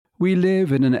We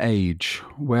live in an age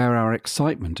where our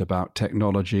excitement about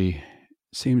technology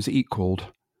seems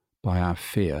equalled by our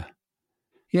fear.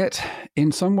 Yet,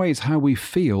 in some ways, how we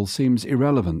feel seems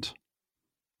irrelevant.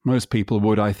 Most people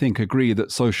would, I think, agree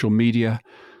that social media,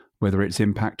 whether its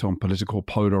impact on political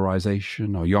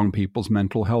polarization or young people's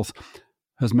mental health,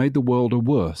 has made the world a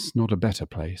worse, not a better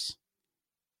place.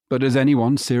 But does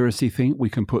anyone seriously think we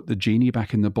can put the genie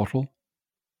back in the bottle?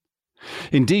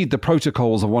 Indeed, the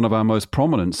protocols of one of our most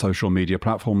prominent social media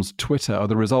platforms, Twitter, are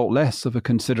the result less of a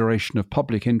consideration of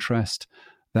public interest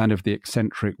than of the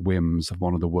eccentric whims of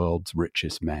one of the world's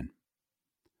richest men.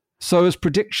 So as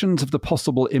predictions of the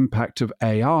possible impact of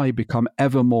AI become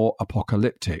ever more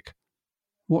apocalyptic,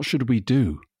 what should we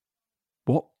do?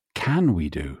 What can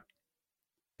we do?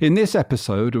 In this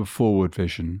episode of Forward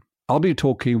Vision, I'll be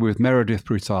talking with Meredith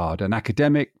Broussard, an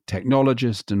academic,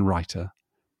 technologist and writer.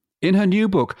 In her new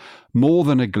book, More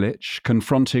Than a Glitch,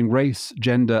 Confronting Race,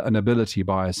 Gender and Ability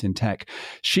Bias in Tech,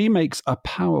 she makes a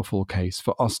powerful case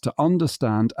for us to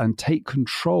understand and take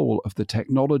control of the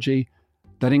technology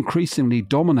that increasingly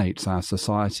dominates our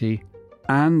society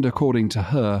and, according to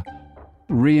her,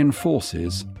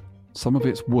 reinforces some of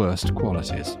its worst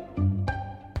qualities.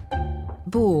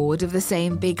 Bored of the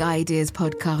same big ideas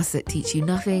podcasts that teach you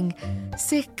nothing?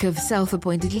 Sick of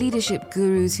self-appointed leadership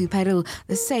gurus who peddle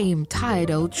the same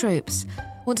tired old tropes?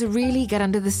 Want to really get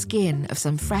under the skin of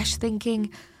some fresh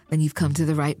thinking? Then you've come to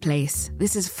the right place.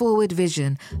 This is Forward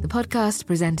Vision, the podcast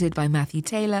presented by Matthew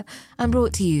Taylor and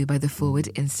brought to you by the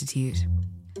Forward Institute.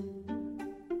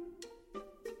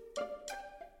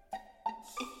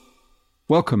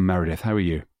 Welcome, Meredith. How are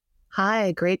you?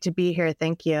 Hi, great to be here.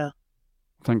 Thank you.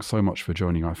 Thanks so much for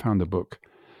joining. I found the book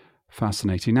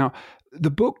fascinating. Now,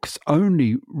 the book's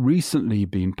only recently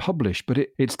been published, but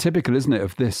it's typical, isn't it,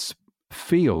 of this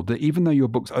field, that even though your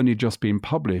book's only just been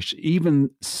published,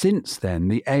 even since then,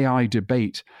 the AI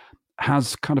debate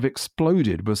has kind of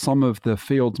exploded with some of the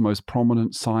field's most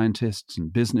prominent scientists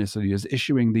and business leaders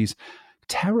issuing these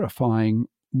terrifying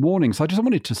warnings. So I just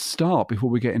wanted to start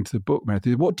before we get into the book,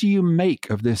 Meredith. What do you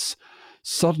make of this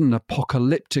sudden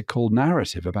apocalyptical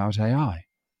narrative about AI?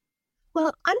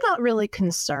 Well, I'm not really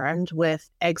concerned with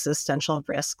existential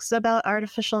risks about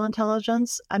artificial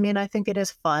intelligence. I mean, I think it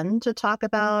is fun to talk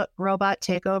about robot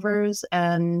takeovers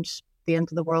and the end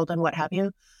of the world and what have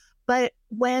you. But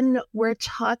when we're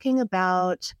talking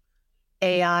about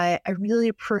AI, I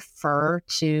really prefer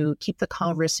to keep the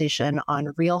conversation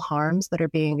on real harms that are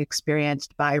being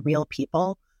experienced by real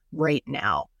people right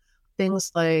now.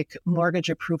 Things like mortgage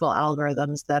approval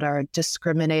algorithms that are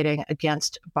discriminating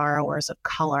against borrowers of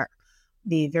color,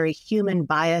 the very human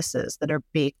biases that are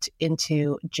baked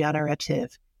into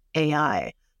generative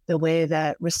AI, the way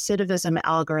that recidivism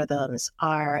algorithms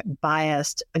are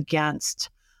biased against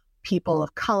people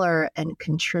of color and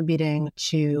contributing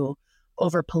to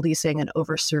over-policing and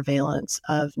over-surveillance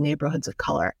of neighborhoods of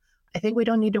color. I think we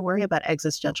don't need to worry about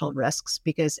existential risks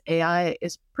because AI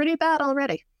is pretty bad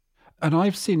already. And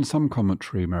I've seen some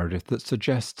commentary, Meredith, that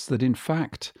suggests that, in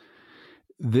fact,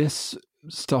 this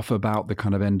stuff about the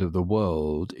kind of end of the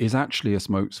world is actually a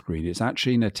smokescreen. It's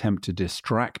actually an attempt to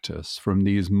distract us from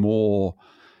these more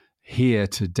here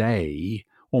today,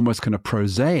 almost kind of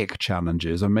prosaic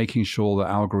challenges of making sure that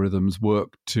algorithms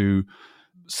work to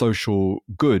social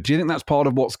good. Do you think that's part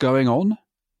of what's going on?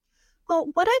 Well,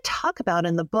 what I talk about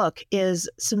in the book is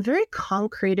some very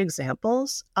concrete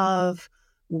examples of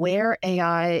where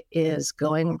AI is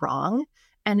going wrong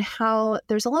and how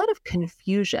there's a lot of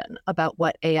confusion about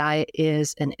what AI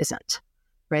is and isn't,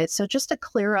 right? So just to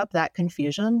clear up that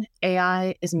confusion,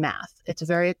 AI is math. It's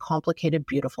very complicated,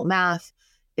 beautiful math.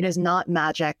 It is not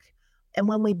magic. And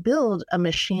when we build a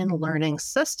machine learning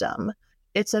system,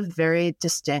 it's a very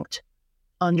distinct,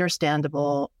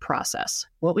 understandable process.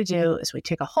 What we do is we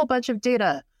take a whole bunch of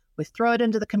data, we throw it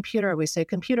into the computer, we say,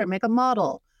 computer, make a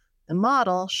model. The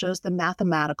model shows the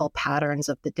mathematical patterns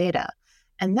of the data.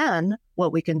 And then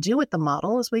what we can do with the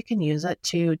model is we can use it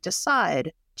to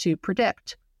decide, to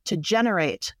predict, to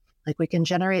generate. Like we can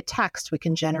generate text, we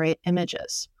can generate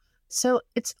images. So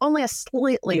it's only a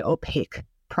slightly opaque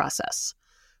process.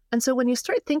 And so when you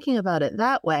start thinking about it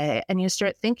that way, and you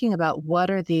start thinking about what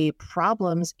are the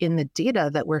problems in the data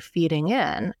that we're feeding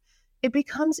in, it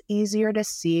becomes easier to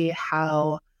see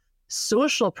how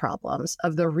social problems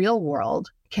of the real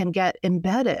world can get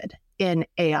embedded in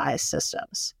AI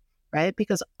systems, right?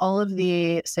 Because all of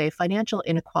the, say, financial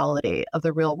inequality of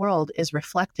the real world is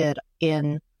reflected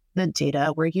in the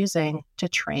data we're using to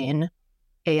train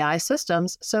AI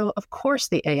systems. So, of course,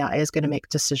 the AI is going to make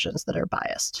decisions that are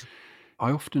biased.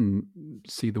 I often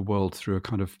see the world through a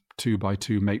kind of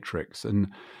 2x2 matrix. And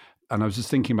And I was just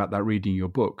thinking about that reading your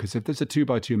book, because if there's a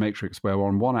 2x2 matrix where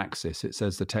on one axis it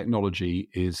says the technology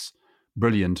is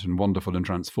brilliant and wonderful and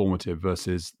transformative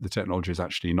versus the technology is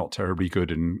actually not terribly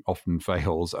good and often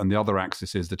fails, and the other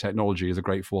axis is the technology is a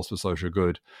great force for social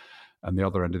good, and the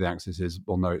other end of the axis is,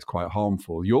 well, no, it's quite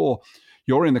harmful.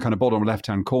 You're in the kind of bottom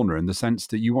left-hand corner in the sense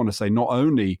that you want to say not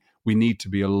only we need to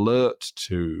be alert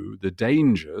to the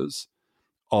dangers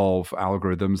of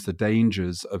algorithms, the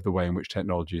dangers of the way in which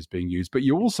technology is being used, but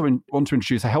you also want to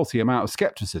introduce a healthy amount of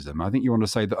skepticism. I think you want to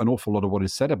say that an awful lot of what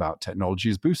is said about technology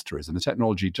is boosterism. The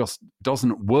technology just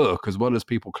doesn't work as well as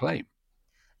people claim.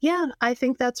 Yeah, I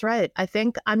think that's right. I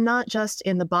think I'm not just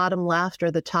in the bottom left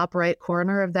or the top right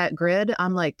corner of that grid.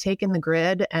 I'm like taking the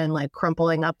grid and like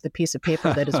crumpling up the piece of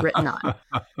paper that is written on,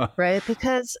 right?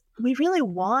 Because we really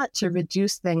want to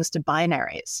reduce things to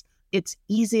binaries. It's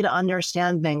easy to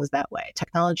understand things that way.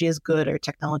 Technology is good or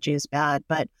technology is bad.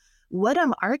 But what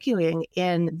I'm arguing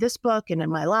in this book and in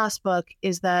my last book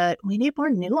is that we need more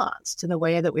nuance to the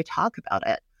way that we talk about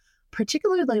it.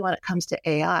 Particularly when it comes to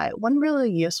AI, one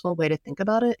really useful way to think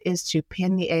about it is to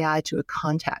pin the AI to a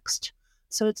context.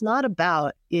 So it's not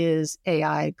about, is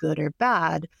AI good or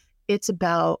bad? It's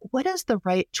about, what is the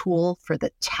right tool for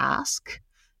the task?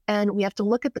 And we have to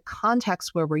look at the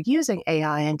context where we're using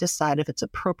AI and decide if it's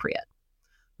appropriate,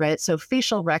 right? So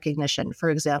facial recognition, for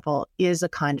example, is a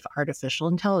kind of artificial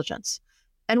intelligence.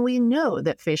 And we know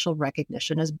that facial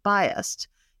recognition is biased.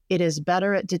 It is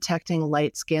better at detecting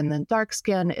light skin than dark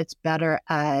skin. It's better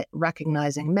at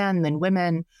recognizing men than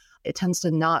women. It tends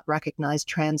to not recognize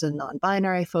trans and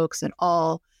non-binary folks at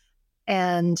all.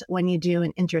 And when you do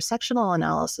an intersectional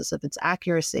analysis of its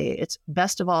accuracy, it's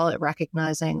best of all at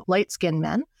recognizing light-skinned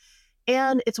men.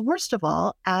 And it's worst of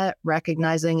all at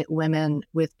recognizing women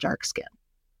with dark skin.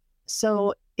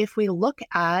 So if we look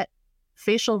at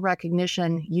facial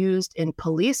recognition used in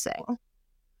policing,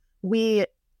 we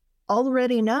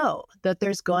already know that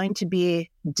there's going to be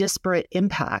disparate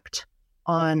impact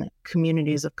on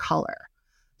communities of color.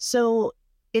 So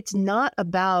it's not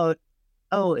about,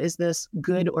 oh, is this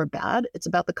good or bad? It's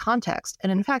about the context.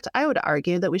 And in fact, I would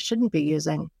argue that we shouldn't be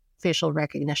using facial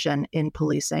recognition in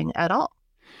policing at all.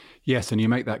 Yes, and you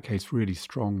make that case really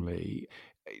strongly.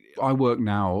 I work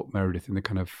now, Meredith, in the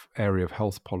kind of area of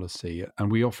health policy,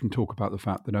 and we often talk about the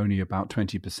fact that only about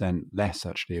 20% less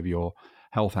actually of your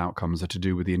health outcomes are to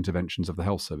do with the interventions of the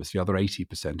health service. The other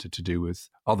 80% are to do with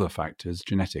other factors.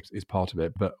 Genetics is part of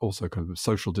it, but also kind of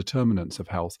social determinants of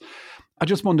health. I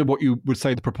just wonder what you would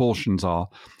say the proportions are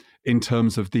in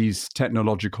terms of these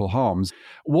technological harms.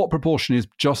 What proportion is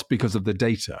just because of the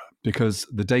data? Because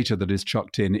the data that is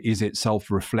chucked in is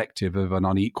itself reflective of an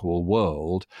unequal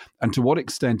world. And to what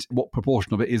extent, what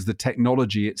proportion of it is the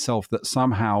technology itself that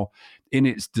somehow in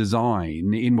its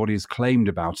design, in what is claimed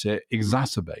about it,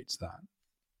 exacerbates that?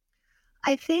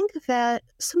 I think that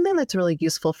something that's really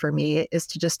useful for me is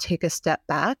to just take a step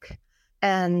back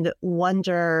and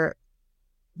wonder,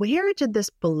 where did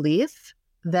this belief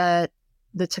that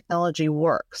the technology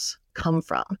works come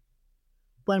from?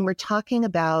 When we're talking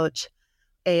about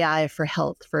AI for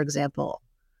health, for example,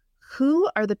 who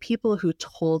are the people who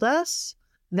told us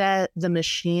that the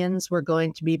machines were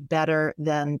going to be better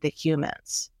than the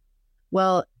humans?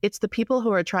 Well, it's the people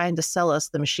who are trying to sell us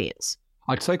the machines.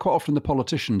 I'd say quite often the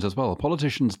politicians as well.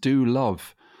 Politicians do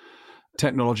love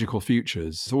technological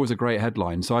futures. It's always a great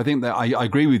headline. So I think that I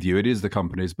agree with you. It is the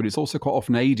companies, but it's also quite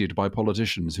often aided by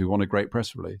politicians who want a great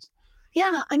press release.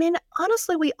 Yeah, I mean,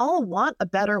 honestly, we all want a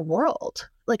better world.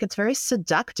 Like, it's very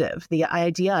seductive, the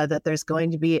idea that there's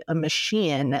going to be a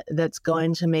machine that's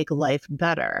going to make life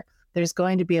better. There's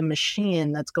going to be a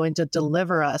machine that's going to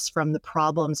deliver us from the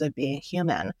problems of being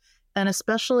human. And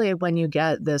especially when you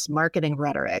get this marketing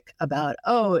rhetoric about,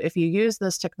 oh, if you use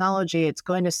this technology, it's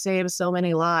going to save so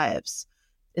many lives.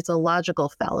 It's a logical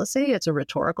fallacy. It's a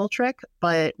rhetorical trick,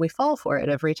 but we fall for it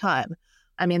every time.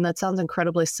 I mean, that sounds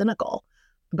incredibly cynical.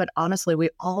 But honestly, we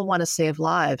all want to save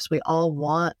lives. We all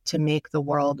want to make the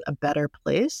world a better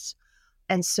place.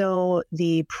 And so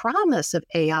the promise of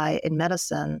AI in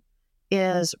medicine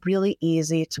is really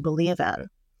easy to believe in.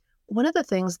 One of the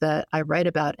things that I write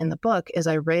about in the book is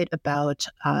I write about,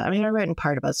 I write in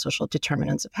part about social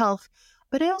determinants of health,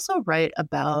 but I also write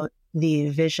about the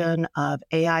vision of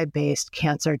AI-based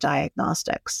cancer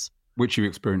diagnostics. Which you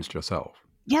experienced yourself.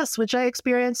 Yes, which I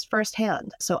experienced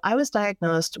firsthand. So I was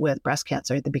diagnosed with breast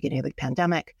cancer at the beginning of the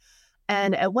pandemic.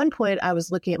 And at one point, I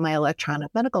was looking at my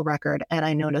electronic medical record and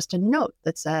I noticed a note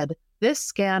that said, this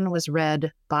scan was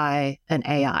read by an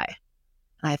AI.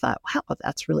 And I thought, wow,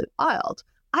 that's really wild.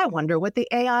 I wonder what the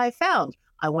AI found.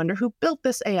 I wonder who built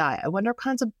this AI. I wonder what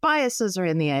kinds of biases are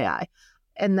in the AI.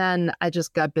 And then I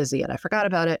just got busy and I forgot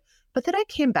about it. But then I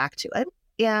came back to it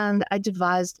and I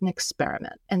devised an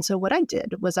experiment. And so what I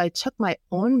did was I took my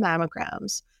own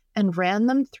mammograms and ran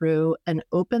them through an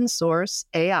open source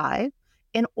AI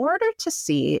in order to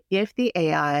see if the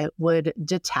AI would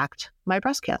detect my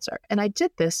breast cancer. And I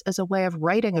did this as a way of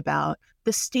writing about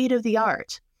the state of the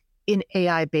art in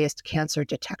AI-based cancer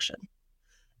detection.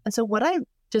 And so what I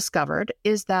discovered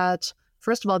is that,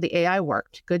 first of all, the AI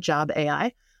worked. Good job,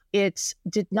 AI. It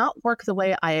did not work the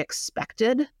way I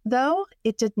expected, though.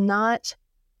 It did not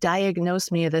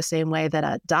diagnose me the same way that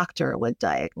a doctor would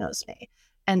diagnose me.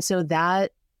 And so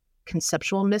that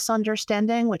conceptual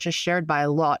misunderstanding, which is shared by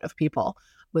a lot of people,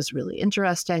 was really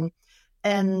interesting.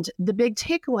 And the big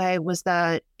takeaway was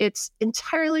that it's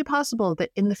entirely possible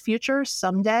that in the future,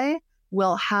 someday,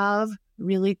 we'll have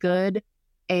really good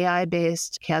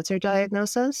AI-based cancer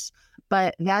diagnosis,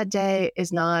 but that day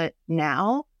is not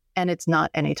now, and it's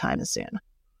not anytime soon.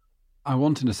 I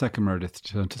want in a second, Meredith,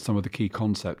 to turn to some of the key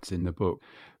concepts in the book.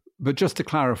 But just to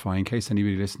clarify, in case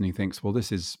anybody listening thinks, well,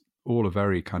 this is all a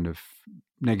very kind of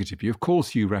negative view. Of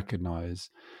course, you recognize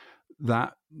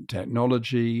that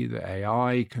technology, the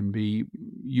AI, can be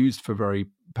used for very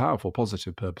powerful,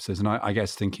 positive purposes. And I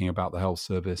guess thinking about the health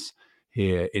service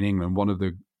here in England, one of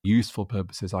the useful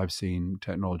purposes I've seen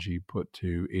technology put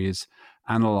to is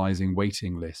analyzing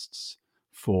waiting lists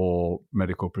for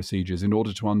medical procedures in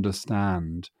order to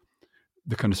understand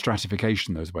the kind of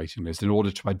stratification of those waiting lists, in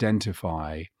order to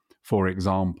identify, for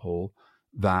example,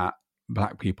 that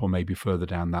Black people may be further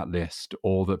down that list,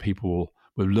 or that people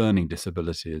with learning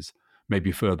disabilities may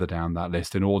be further down that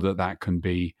list, in order that that can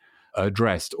be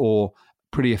addressed, or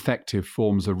pretty effective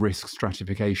forms of risk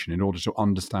stratification in order to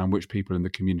understand which people in the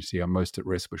community are most at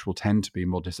risk, which will tend to be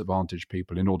more disadvantaged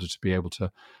people, in order to be able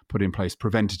to put in place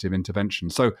preventative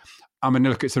interventions. So, I mean,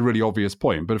 look, it's a really obvious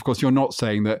point, but of course, you're not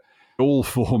saying that all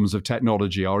forms of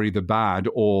technology are either bad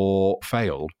or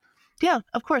failed. Yeah,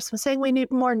 of course. I'm saying we need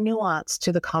more nuance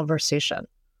to the conversation.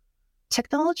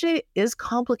 Technology is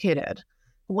complicated.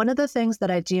 One of the things that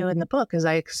I do in the book is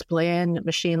I explain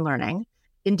machine learning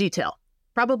in detail,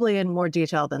 probably in more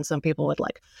detail than some people would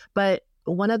like. But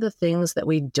one of the things that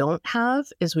we don't have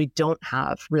is we don't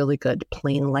have really good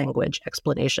plain language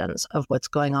explanations of what's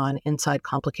going on inside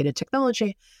complicated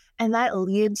technology. And that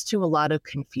leads to a lot of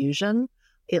confusion.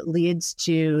 It leads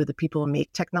to the people who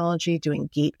make technology doing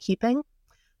gatekeeping.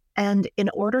 And in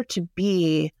order to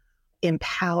be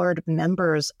empowered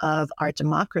members of our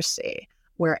democracy,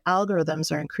 where algorithms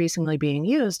are increasingly being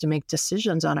used to make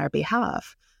decisions on our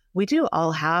behalf, we do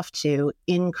all have to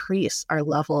increase our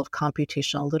level of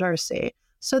computational literacy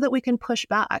so that we can push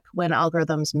back when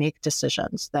algorithms make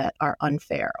decisions that are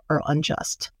unfair or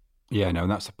unjust. Yeah, no,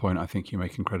 and that's a point I think you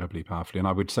make incredibly powerfully. And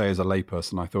I would say as a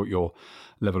layperson, I thought your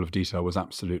level of detail was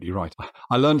absolutely right.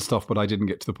 I learned stuff, but I didn't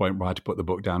get to the point where I had to put the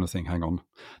book down and think, hang on,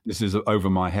 this is over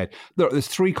my head. There's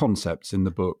three concepts in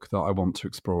the book that I want to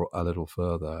explore a little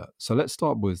further. So let's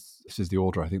start with, this is the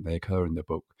order I think they occur in the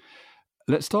book.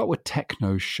 Let's start with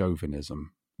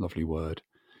techno-chauvinism. Lovely word.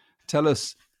 Tell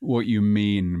us what you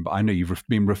mean. I know you've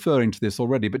been referring to this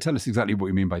already, but tell us exactly what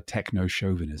you mean by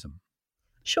techno-chauvinism.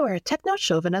 Sure.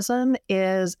 Techno-chauvinism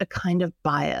is a kind of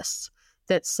bias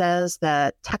that says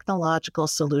that technological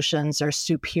solutions are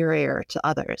superior to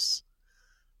others.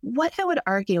 What I would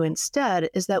argue instead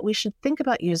is that we should think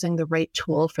about using the right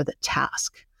tool for the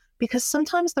task, because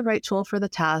sometimes the right tool for the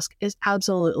task is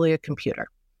absolutely a computer.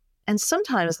 And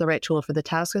sometimes the right tool for the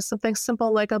task is something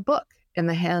simple like a book in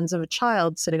the hands of a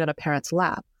child sitting on a parent's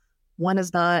lap. One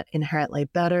is not inherently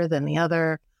better than the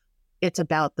other. It's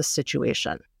about the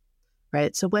situation.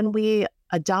 Right? So when we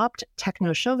adopt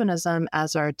techno-chauvinism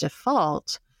as our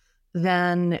default,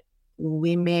 then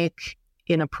we make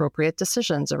inappropriate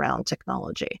decisions around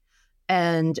technology.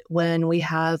 And when we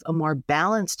have a more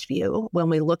balanced view, when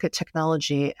we look at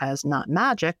technology as not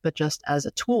magic, but just as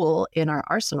a tool in our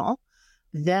arsenal,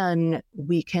 then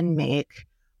we can make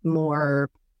more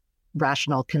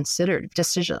rational, considered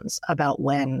decisions about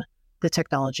when the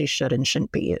technology should and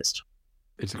shouldn't be used.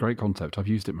 It's a great concept. I've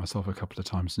used it myself a couple of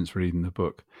times since reading the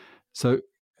book. So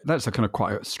that's a kind of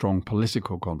quite a strong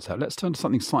political concept. Let's turn to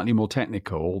something slightly more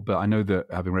technical, but I know that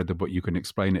having read the book, you can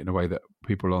explain it in a way that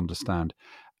people understand.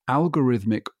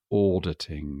 Algorithmic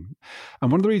auditing.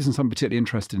 And one of the reasons I'm particularly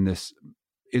interested in this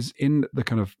is in the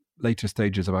kind of later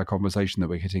stages of our conversation that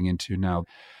we're getting into now.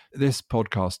 This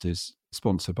podcast is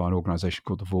sponsored by an organization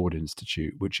called the Ford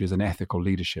Institute, which is an ethical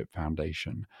leadership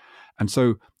foundation. And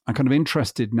so I'm kind of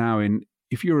interested now in,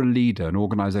 if you're a leader, an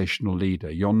organizational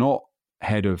leader, you're not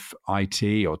head of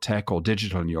IT or tech or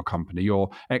digital in your company, your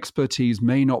expertise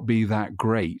may not be that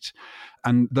great.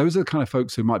 And those are the kind of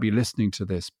folks who might be listening to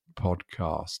this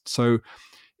podcast. So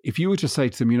If you were to say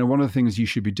to them, one of the things you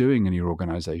should be doing in your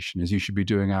organization is you should be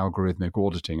doing algorithmic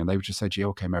auditing, and they would just say to you,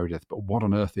 okay, Meredith, but what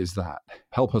on earth is that?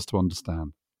 Help us to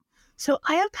understand. So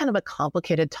I have kind of a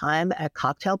complicated time at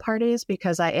cocktail parties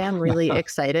because I am really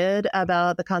excited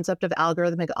about the concept of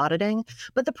algorithmic auditing.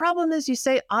 But the problem is you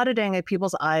say auditing and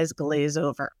people's eyes glaze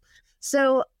over.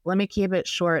 So let me keep it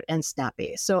short and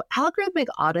snappy. So algorithmic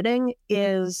auditing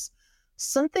is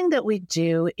something that we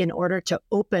do in order to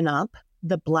open up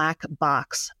the black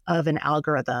box of an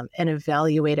algorithm and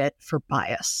evaluate it for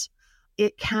bias.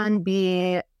 It can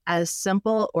be as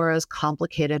simple or as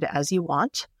complicated as you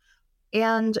want.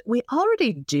 And we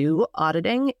already do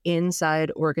auditing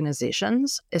inside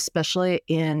organizations, especially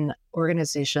in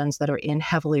organizations that are in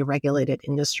heavily regulated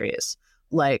industries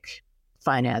like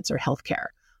finance or healthcare.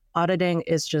 Auditing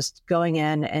is just going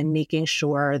in and making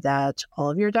sure that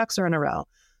all of your ducks are in a row.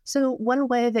 So one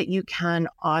way that you can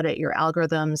audit your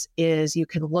algorithms is you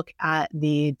can look at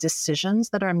the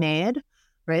decisions that are made,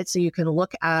 right? So you can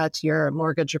look at your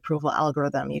mortgage approval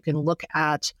algorithm. You can look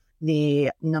at the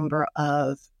number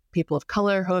of people of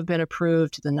color who have been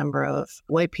approved, the number of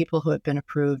white people who have been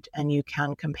approved, and you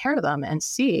can compare them and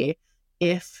see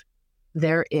if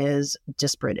there is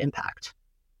disparate impact.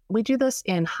 We do this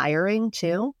in hiring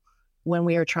too, when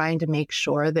we are trying to make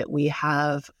sure that we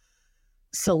have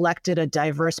selected a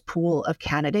diverse pool of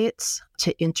candidates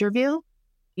to interview.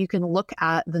 You can look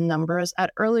at the numbers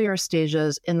at earlier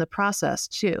stages in the process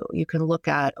too. You can look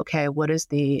at, okay, what is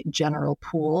the general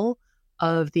pool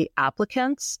of the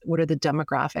applicants? What are the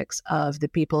demographics of the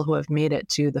people who have made it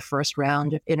to the first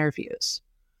round of interviews?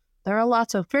 There are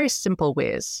lots of very simple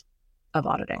ways of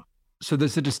auditing. So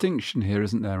there's a distinction here,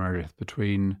 isn't there, Meredith,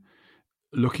 between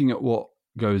looking at what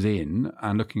goes in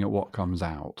and looking at what comes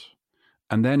out,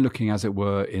 and then looking, as it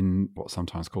were, in what's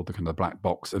sometimes called the kind of black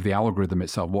box of the algorithm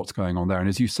itself, what's going on there. And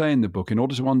as you say in the book, in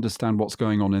order to understand what's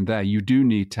going on in there, you do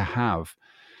need to have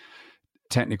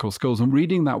technical skills. And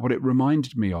reading that, what it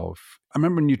reminded me of, I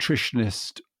remember a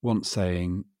nutritionist once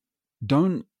saying,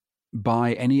 don't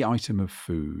buy any item of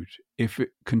food if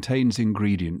it contains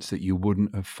ingredients that you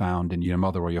wouldn't have found in your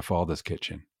mother or your father's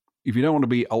kitchen. If you don't want to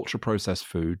be ultra-processed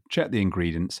food, check the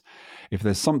ingredients. If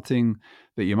there's something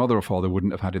that your mother or father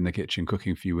wouldn't have had in the kitchen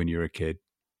cooking for you when you were a kid,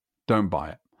 don't buy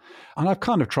it. And I've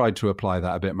kind of tried to apply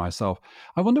that a bit myself.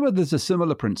 I wonder whether there's a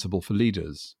similar principle for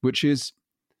leaders, which is,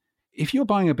 if you're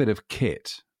buying a bit of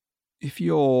kit, if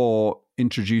you're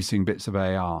introducing bits of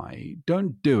AI,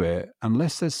 don't do it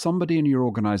unless there's somebody in your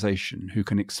organization who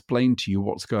can explain to you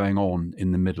what's going on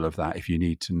in the middle of that if you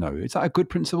need to know. Is that a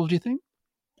good principle, do you think?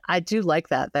 I do like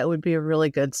that. That would be a really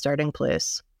good starting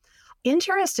place.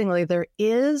 Interestingly, there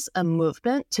is a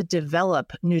movement to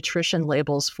develop nutrition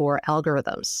labels for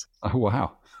algorithms. Oh,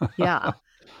 wow. Yeah.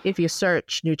 If you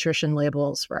search nutrition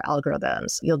labels for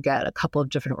algorithms, you'll get a couple of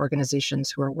different organizations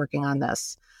who are working on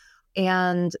this.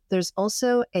 And there's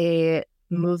also a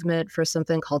movement for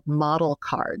something called model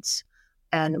cards.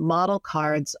 And model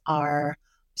cards are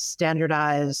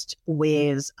standardized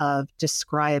ways of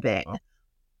describing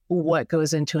what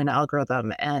goes into an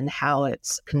algorithm and how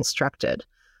it's constructed.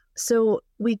 So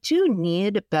we do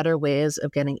need better ways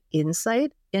of getting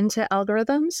insight into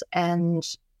algorithms, and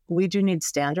we do need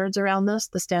standards around this.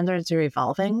 The standards are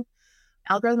evolving.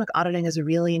 Algorithmic auditing is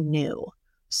really new.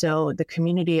 So the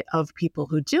community of people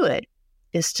who do it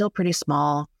is still pretty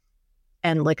small.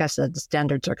 And like I said, the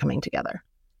standards are coming together.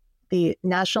 The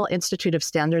National Institute of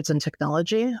Standards and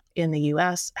Technology in the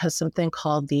US has something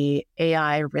called the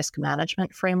AI Risk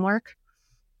Management Framework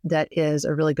that is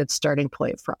a really good starting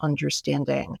point for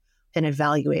understanding and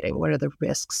evaluating what are the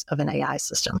risks of an AI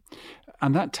system.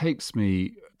 And that takes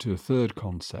me to a third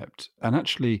concept. And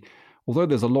actually, although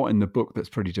there's a lot in the book that's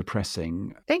pretty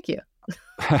depressing. Thank you.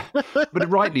 But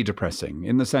rightly depressing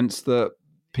in the sense that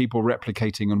people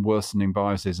replicating and worsening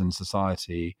biases in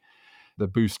society, the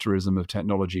boosterism of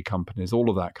technology companies, all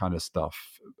of that kind of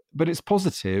stuff. But it's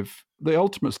positive. The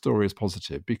ultimate story is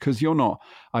positive because you're not,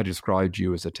 I described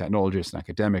you as a technologist, an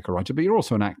academic, a writer, but you're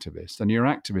also an activist, and you're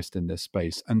an activist in this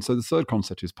space. And so the third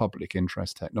concept is public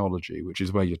interest technology, which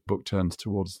is where your book turns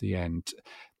towards the end.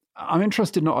 I'm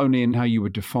interested not only in how you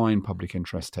would define public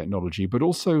interest technology, but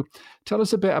also tell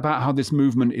us a bit about how this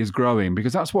movement is growing,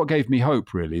 because that's what gave me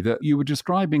hope, really, that you were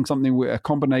describing something with a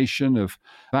combination of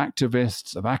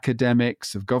activists, of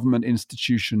academics, of government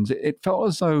institutions. It felt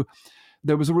as though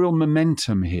there was a real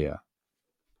momentum here.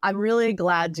 I'm really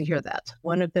glad to hear that.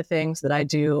 One of the things that I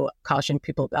do caution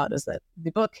people about is that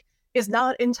the book is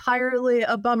not entirely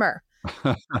a bummer.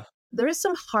 There is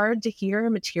some hard to hear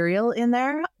material in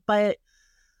there, but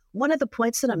one of the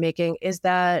points that I'm making is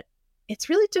that it's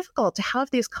really difficult to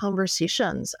have these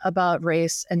conversations about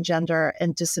race and gender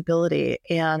and disability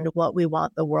and what we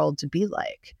want the world to be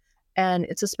like. And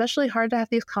it's especially hard to have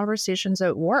these conversations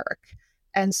at work.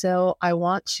 And so I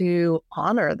want to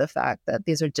honor the fact that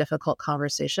these are difficult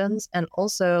conversations, and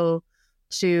also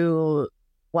to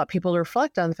want people to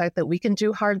reflect on the fact that we can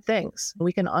do hard things.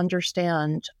 We can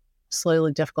understand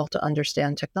slightly difficult to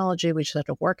understand technology. We just have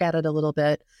to work at it a little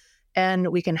bit. And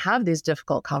we can have these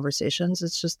difficult conversations.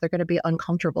 It's just they're going to be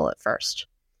uncomfortable at first.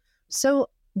 So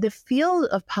the field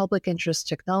of public interest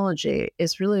technology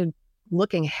is really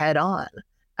looking head on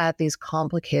at these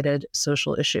complicated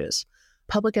social issues.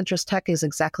 Public interest tech is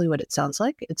exactly what it sounds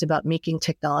like. It's about making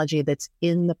technology that's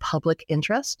in the public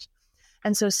interest.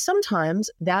 And so sometimes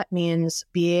that means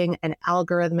being an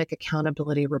algorithmic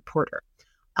accountability reporter.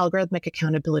 Algorithmic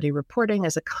accountability reporting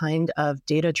is a kind of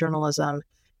data journalism.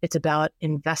 It's about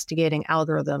investigating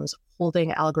algorithms,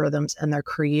 holding algorithms and their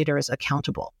creators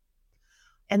accountable.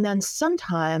 And then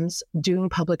sometimes doing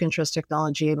public interest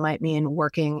technology might mean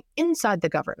working inside the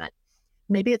government.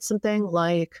 Maybe it's something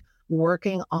like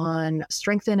working on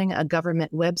strengthening a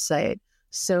government website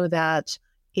so that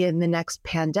in the next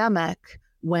pandemic,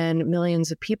 when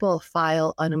millions of people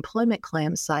file unemployment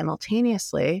claims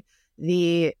simultaneously,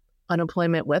 the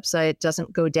unemployment website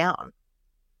doesn't go down.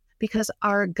 Because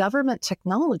our government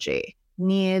technology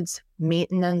needs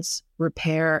maintenance,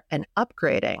 repair, and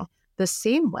upgrading the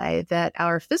same way that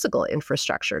our physical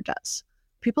infrastructure does.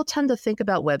 People tend to think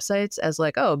about websites as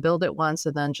like, oh, build it once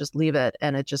and then just leave it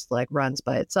and it just like runs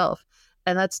by itself.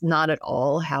 And that's not at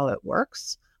all how it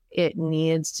works. It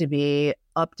needs to be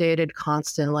updated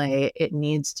constantly. It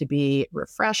needs to be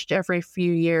refreshed every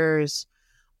few years.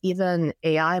 Even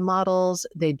AI models,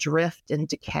 they drift and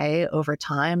decay over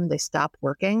time. They stop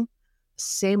working.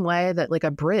 Same way that like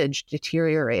a bridge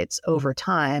deteriorates over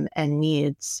time and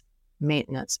needs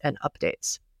maintenance and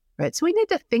updates, right? So we need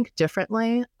to think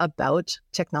differently about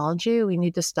technology. We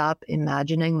need to stop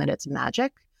imagining that it's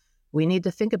magic. We need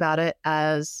to think about it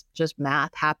as just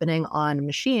math happening on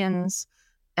machines.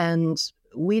 And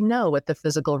we know what the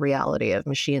physical reality of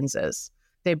machines is.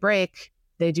 They break,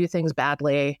 they do things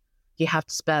badly. You have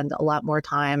to spend a lot more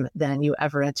time than you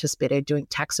ever anticipated doing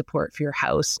tech support for your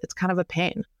house. It's kind of a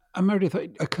pain. And Meredith,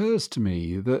 it occurs to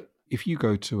me that if you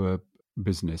go to a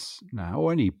business now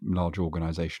or any large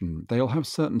organization, they'll have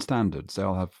certain standards.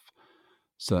 They'll have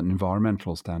certain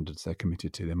environmental standards they're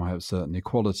committed to. They might have certain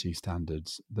equality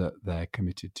standards that they're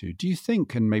committed to. Do you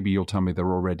think, and maybe you'll tell me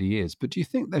there already is, but do you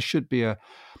think there should be a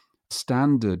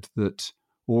standard that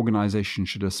organizations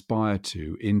should aspire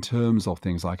to in terms of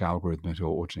things like algorithmic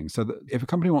auditing, so that if a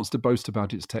company wants to boast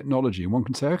about its technology, one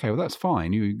can say, okay, well, that's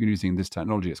fine, you're using this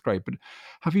technology, it's great, but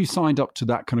have you signed up to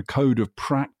that kind of code of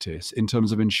practice in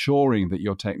terms of ensuring that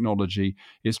your technology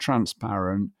is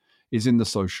transparent, is in the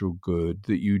social good,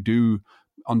 that you do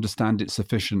understand it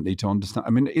sufficiently to understand? I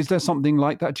mean, is there something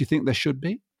like that? Do you think there should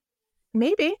be?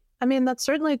 Maybe. I mean, that's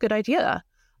certainly a good idea.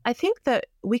 I think that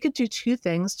we could do two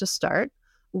things to start.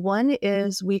 One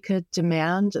is we could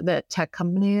demand that tech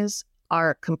companies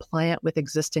are compliant with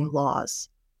existing laws.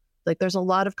 Like there's a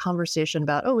lot of conversation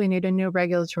about, oh, we need a new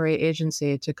regulatory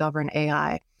agency to govern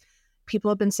AI.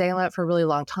 People have been saying that for a really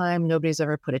long time. Nobody's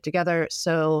ever put it together.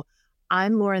 So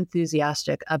I'm more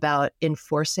enthusiastic about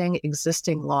enforcing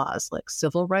existing laws like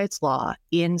civil rights law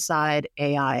inside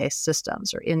AI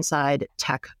systems or inside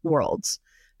tech worlds.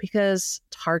 Because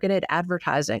targeted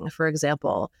advertising, for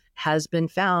example, has been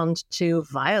found to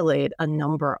violate a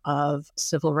number of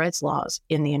civil rights laws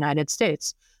in the United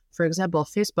States. For example,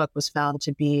 Facebook was found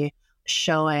to be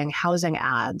showing housing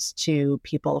ads to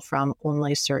people from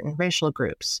only certain racial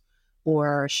groups,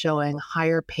 or showing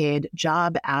higher paid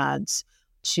job ads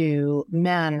to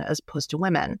men as opposed to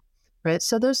women, right?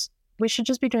 So we should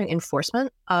just be doing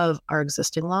enforcement of our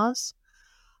existing laws.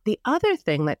 The other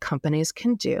thing that companies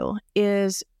can do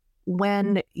is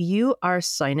when you are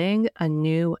signing a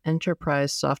new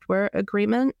enterprise software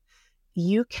agreement,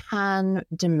 you can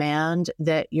demand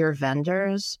that your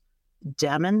vendors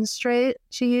demonstrate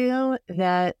to you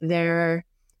that their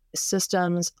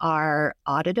systems are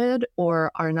audited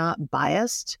or are not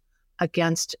biased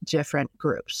against different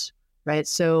groups, right?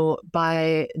 So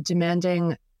by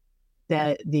demanding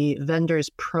that the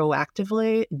vendors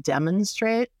proactively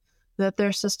demonstrate that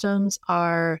their systems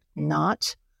are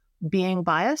not being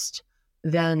biased,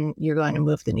 then you're going to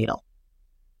move the needle.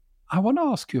 I want to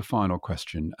ask you a final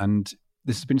question, and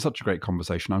this has been such a great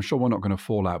conversation. I'm sure we're not going to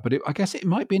fall out, but I guess it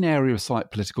might be an area of slight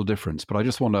political difference, but I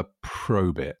just want to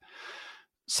probe it.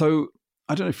 So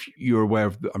I don't know if you're aware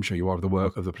of, I'm sure you are, of the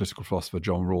work of the political philosopher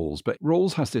John Rawls, but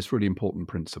Rawls has this really important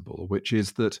principle, which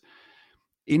is that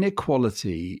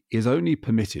inequality is only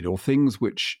permitted, or things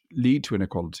which lead to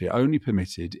inequality are only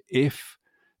permitted if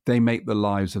they make the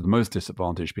lives of the most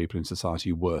disadvantaged people in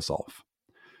society worse off.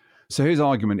 So his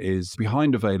argument is,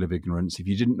 behind a veil of ignorance, if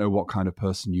you didn't know what kind of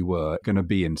person you were going to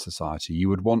be in society, you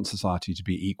would want society to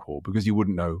be equal because you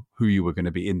wouldn't know who you were going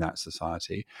to be in that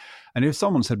society. And if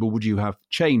someone said, well, would you have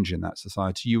change in that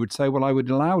society? You would say, well, I would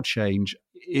allow change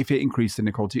if it increased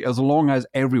inequality as long as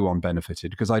everyone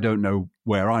benefited, because I don't know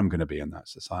where I'm going to be in that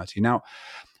society. Now,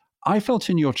 I felt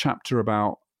in your chapter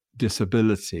about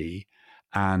disability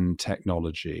and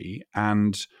technology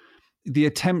and the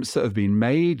attempts that have been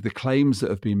made, the claims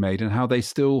that have been made, and how they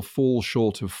still fall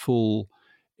short of full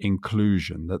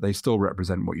inclusion, that they still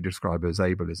represent what you describe as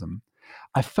ableism.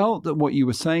 I felt that what you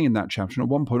were saying in that chapter, and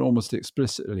at one point almost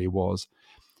explicitly, was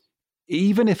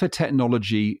even if a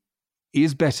technology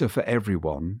is better for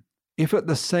everyone, if at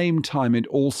the same time it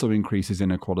also increases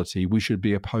inequality, we should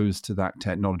be opposed to that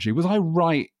technology. Was I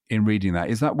right in reading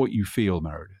that? Is that what you feel,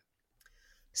 Meredith?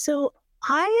 So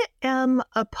I am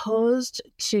opposed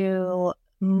to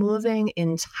moving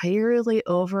entirely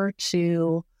over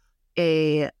to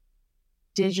a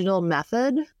digital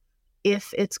method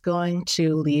if it's going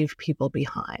to leave people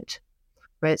behind,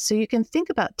 right? So you can think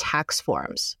about tax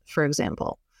forms, for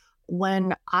example.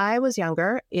 When I was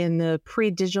younger, in the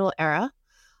pre-digital era,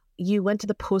 you went to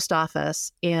the post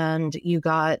office and you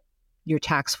got your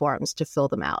tax forms to fill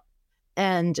them out.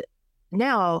 And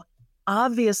now,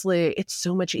 obviously, it's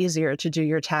so much easier to do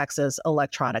your taxes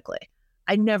electronically.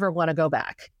 I never want to go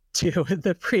back to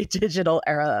the pre-digital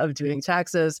era of doing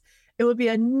taxes. It would be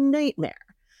a nightmare.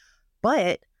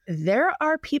 But there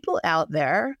are people out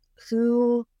there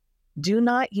who do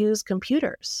not use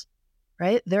computers,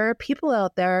 right? There are people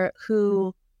out there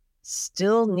who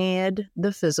still need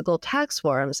the physical tax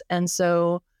forms. And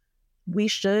so we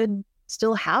should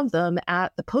still have them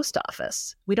at the post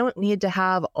office. We don't need to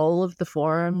have all of the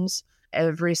forms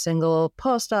every single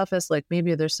post office. Like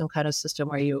maybe there's some kind of system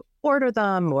where you order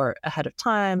them or ahead of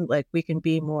time. Like we can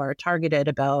be more targeted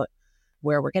about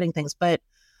where we're getting things. But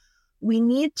we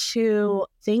need to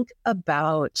think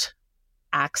about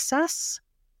access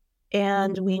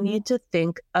and we need to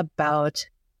think about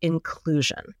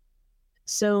inclusion.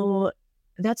 So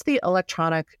that's the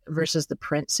electronic versus the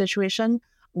print situation.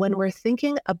 When we're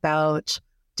thinking about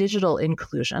digital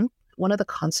inclusion, one of the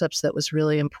concepts that was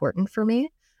really important for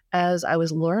me as I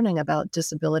was learning about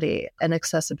disability and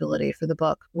accessibility for the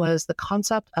book was the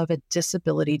concept of a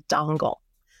disability dongle.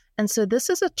 And so this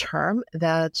is a term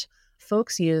that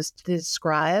folks use to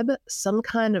describe some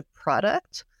kind of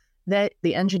product that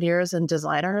the engineers and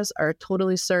designers are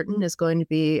totally certain is going to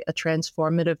be a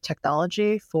transformative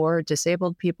technology for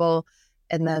disabled people,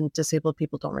 and then disabled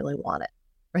people don't really want it,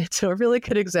 right? So a really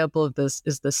good example of this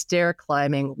is the stair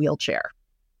climbing wheelchair.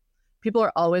 People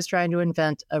are always trying to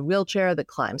invent a wheelchair that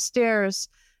climbs stairs.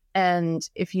 And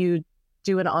if you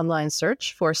do an online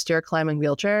search for stair climbing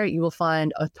wheelchair, you will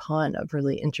find a ton of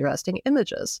really interesting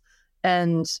images.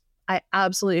 And I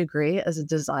absolutely agree, as a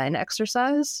design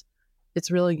exercise, it's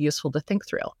really useful to think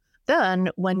through. Then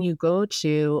when you go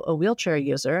to a wheelchair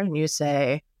user and you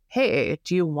say, hey,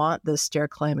 do you want this stair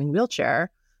climbing wheelchair?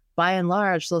 By and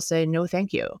large, they'll say, no,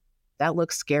 thank you. That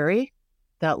looks scary.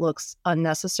 That looks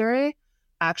unnecessary.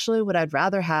 Actually, what I'd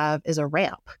rather have is a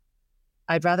ramp.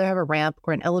 I'd rather have a ramp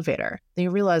or an elevator. Then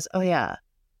you realize, oh yeah,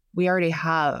 we already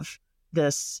have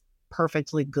this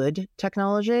perfectly good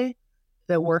technology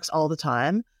that works all the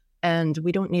time, and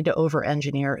we don't need to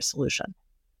over-engineer a solution.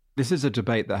 This is a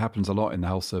debate that happens a lot in the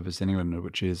health service in England,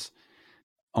 which is,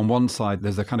 on one side,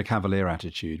 there's a kind of cavalier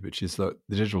attitude, which is that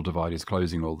the digital divide is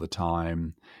closing all the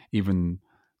time. Even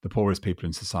the poorest people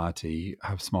in society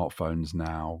have smartphones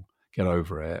now. Get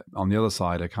over it. On the other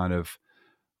side, a kind of,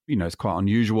 it's quite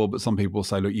unusual, but some people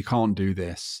say, look, you can't do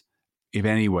this if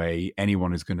anyway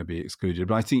anyone is going to be excluded.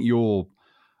 But I think your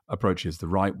approach is the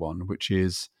right one, which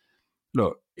is,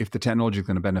 look, if the technology is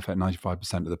going to benefit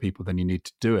 95% of the people, then you need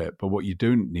to do it. But what you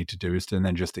don't need to do is to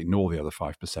then just ignore the other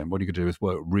 5%. What you could do is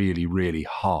work really, really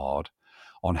hard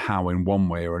on how, in one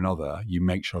way or another, you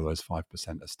make sure those 5%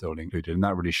 are still included. And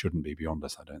that really shouldn't be beyond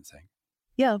us, I don't think.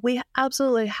 Yeah, we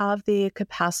absolutely have the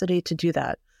capacity to do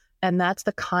that. And that's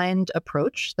the kind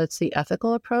approach, that's the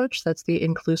ethical approach, that's the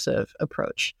inclusive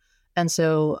approach. And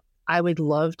so I would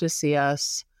love to see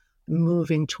us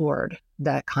moving toward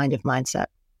that kind of mindset.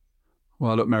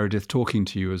 Well, look, Meredith, talking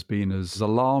to you has been as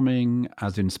alarming,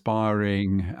 as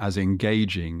inspiring, as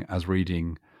engaging as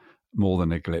reading More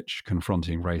Than a Glitch,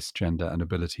 Confronting Race, Gender and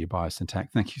Ability, Bias in Tech.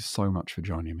 Thank you so much for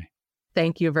joining me.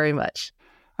 Thank you very much.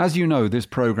 As you know, this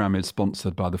program is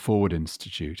sponsored by the Forward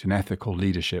Institute, an ethical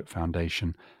leadership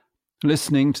foundation.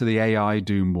 Listening to the AI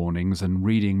doom warnings and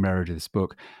reading Meredith's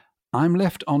book, I'm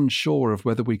left unsure of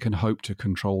whether we can hope to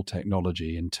control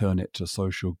technology and turn it to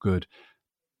social good.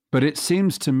 But it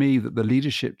seems to me that the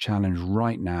leadership challenge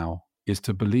right now is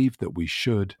to believe that we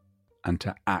should and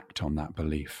to act on that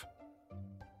belief.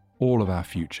 All of our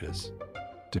futures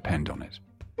depend on it.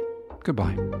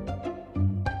 Goodbye.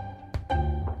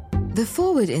 The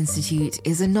Forward Institute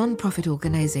is a non-profit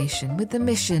organisation with the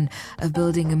mission of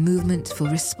building a movement for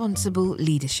responsible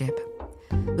leadership.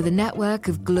 With a network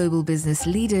of global business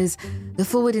leaders, the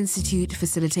Forward Institute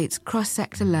facilitates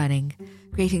cross-sector learning,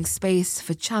 creating space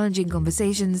for challenging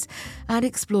conversations and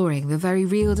exploring the very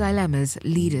real dilemmas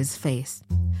leaders face.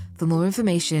 For more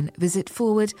information, visit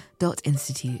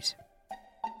forward.institute.